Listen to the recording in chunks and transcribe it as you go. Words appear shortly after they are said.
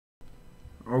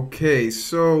Okay,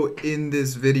 so in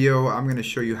this video, I'm going to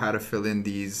show you how to fill in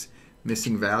these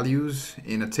missing values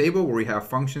in a table where we have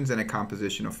functions and a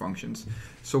composition of functions.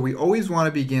 So we always want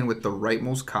to begin with the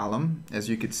rightmost column. As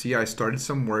you can see, I started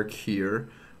some work here.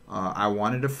 I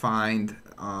wanted to find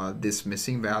this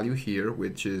missing value here,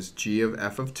 which is g of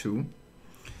f of 2.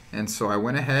 And so I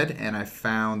went ahead and I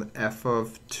found f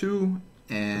of 2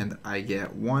 and I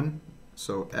get 1.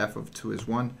 So f of 2 is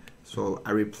 1. So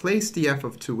I replaced the f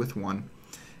of 2 with 1.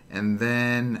 And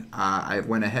then I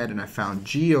went ahead and I found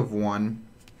g of 1,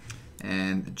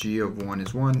 and g of 1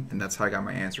 is 1, and that's how I got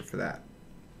my answer for that.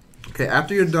 Okay,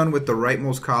 after you're done with the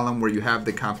rightmost column where you have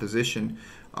the composition,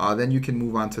 then you can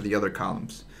move on to the other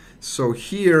columns. So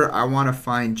here I want to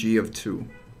find g of 2.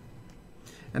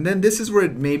 And then this is where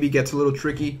it maybe gets a little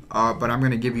tricky, but I'm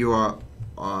going to give you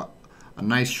a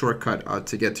nice shortcut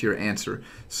to get to your answer.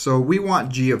 So we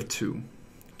want g of 2.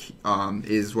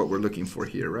 Is what we're looking for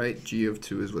here, right? G of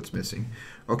 2 is what's missing.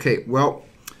 Okay, well,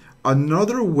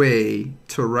 another way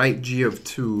to write g of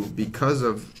 2 because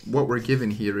of what we're given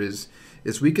here is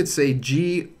we could say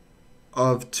g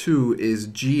of 2 is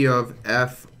g of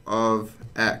f of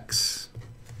x.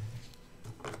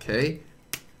 Okay,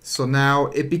 so now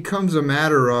it becomes a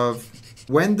matter of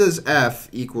when does f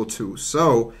equal 2?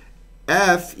 So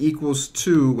f equals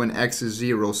 2 when x is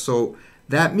 0. So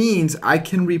that means I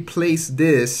can replace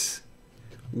this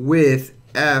with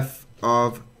f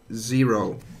of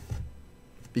 0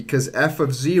 because f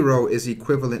of 0 is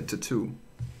equivalent to 2.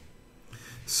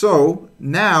 So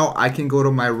now I can go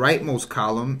to my rightmost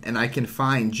column and I can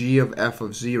find g of f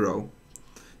of 0.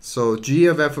 So g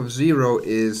of f of 0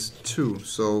 is 2.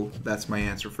 So that's my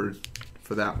answer for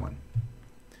that one.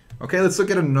 Okay, let's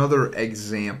look at another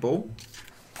example.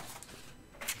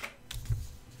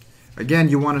 Again,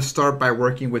 you want to start by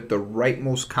working with the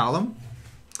rightmost column.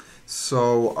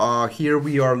 So here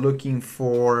we are looking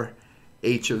for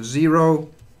h of 0,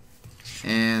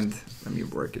 and let me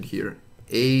work it here.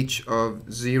 H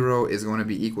of 0 is going to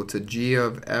be equal to g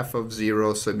of f of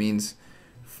 0, so it means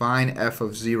find f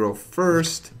of 0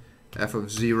 first. F of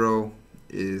 0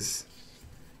 is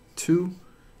 2,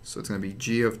 so it's going to be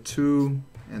g of 2,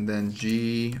 and then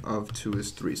g of 2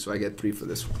 is 3, so I get 3 for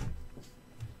this one.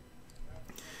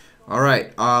 All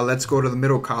right, let's go to the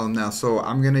middle column now. So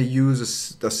I'm going to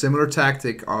use a similar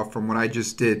tactic from what I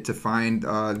just did to find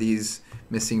these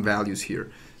missing values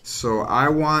here. So I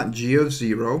want g of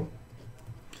 0.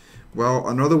 Well,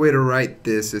 another way to write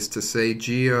this is to say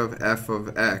g of f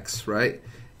of x, right?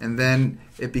 And then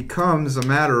it becomes a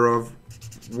matter of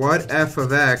what f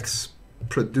of x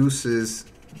produces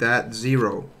that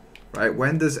 0, right?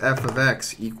 When does f of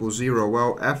x equal 0?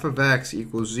 Well, f of x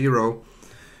equals 0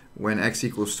 when x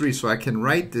equals 3. So I can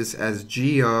write this as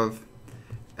g of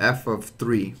f of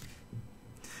 3.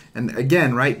 And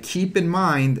again, right, keep in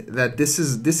mind that this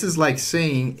is like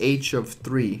saying h of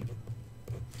 3.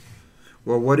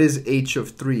 Well, what is h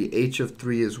of 3? H of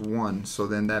 3 is 1. So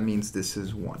then that means this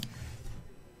is 1.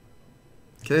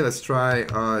 Okay, let's try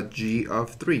g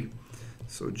of 3.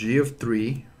 So g of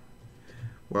 3,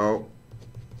 well,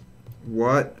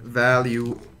 what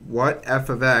f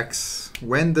of x,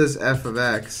 when does f of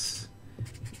x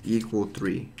equal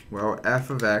 3? Well, f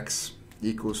of x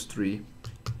equals 3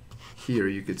 here,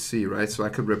 you could see, right? So I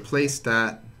could replace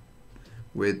that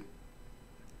with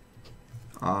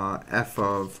f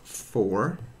of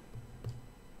 4.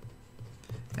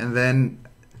 And then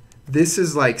this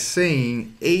is like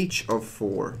saying h of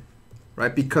 4,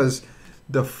 right? Because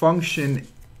the function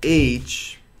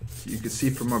h, you can see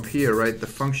from up here, right? The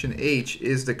function h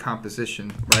is the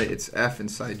composition, right? It's f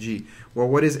inside g. Well,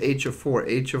 what is h of 4?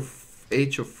 H of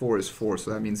 4 is 4,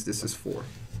 so that means this is 4.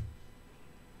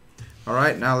 All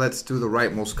right, now let's do the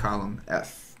rightmost column,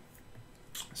 f.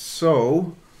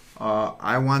 So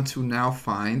I want to now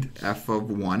find f of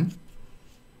 1.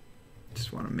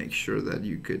 Just want to make sure that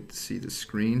you could see the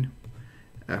screen.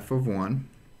 F of 1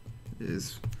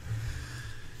 is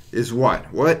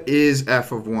what? What is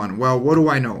f of 1? Well, what do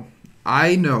I know?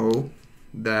 I know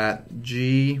that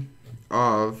g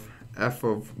of f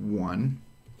of 1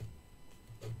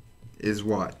 is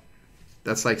what?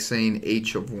 That's like saying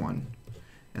h of 1.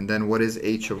 And then what is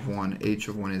h of 1? H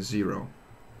of 1 is 0.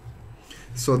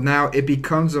 So now it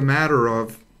becomes a matter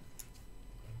of,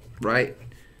 right,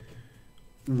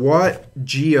 what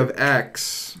g of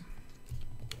x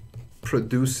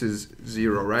produces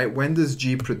 0, right? When does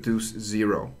g produce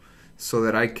 0? So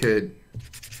that I could,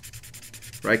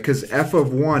 right, because f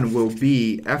of 1 will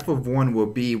be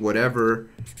whatever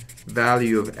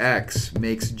value of x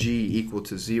makes g equal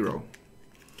to 0.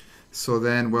 So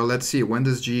then, well, let's see, when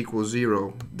does g equal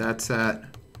 0? That's at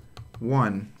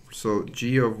 1. So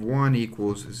g of 1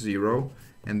 equals 0,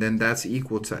 and then that's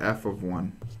equal to f of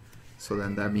 1. So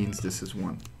then that means this is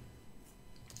 1.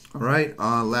 All right,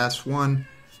 last one,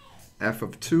 f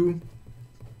of 2.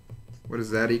 What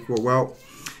does that equal? Well,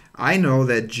 I know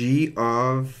that g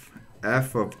of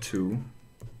f of 2,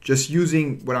 just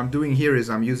using, what I'm doing here is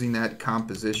I'm using that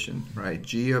composition, right?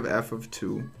 G of f of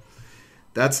 2.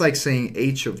 That's like saying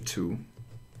h of 2.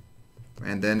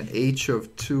 And then h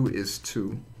of 2 is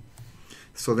 2.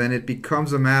 So then it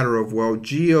becomes a matter of, well,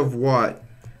 g of what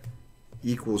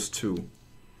equals 2?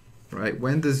 Right?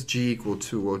 When does g equal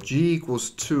 2? Well, g equals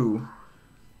 2.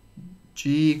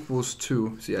 G equals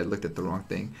 2. See, I looked at the wrong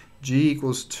thing. G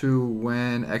equals 2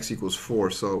 when x equals 4.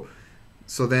 So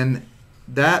then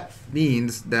that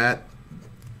means that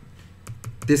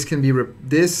this can be,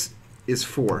 this is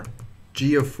 4.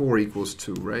 G of 4 equals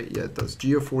 2, right? Yeah, it does.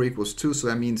 G of 4 equals 2, so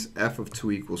that means f of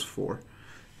 2 equals 4.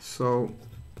 So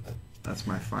that's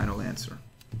my final answer.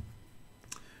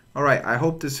 All right, I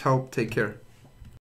hope this helped. Take care.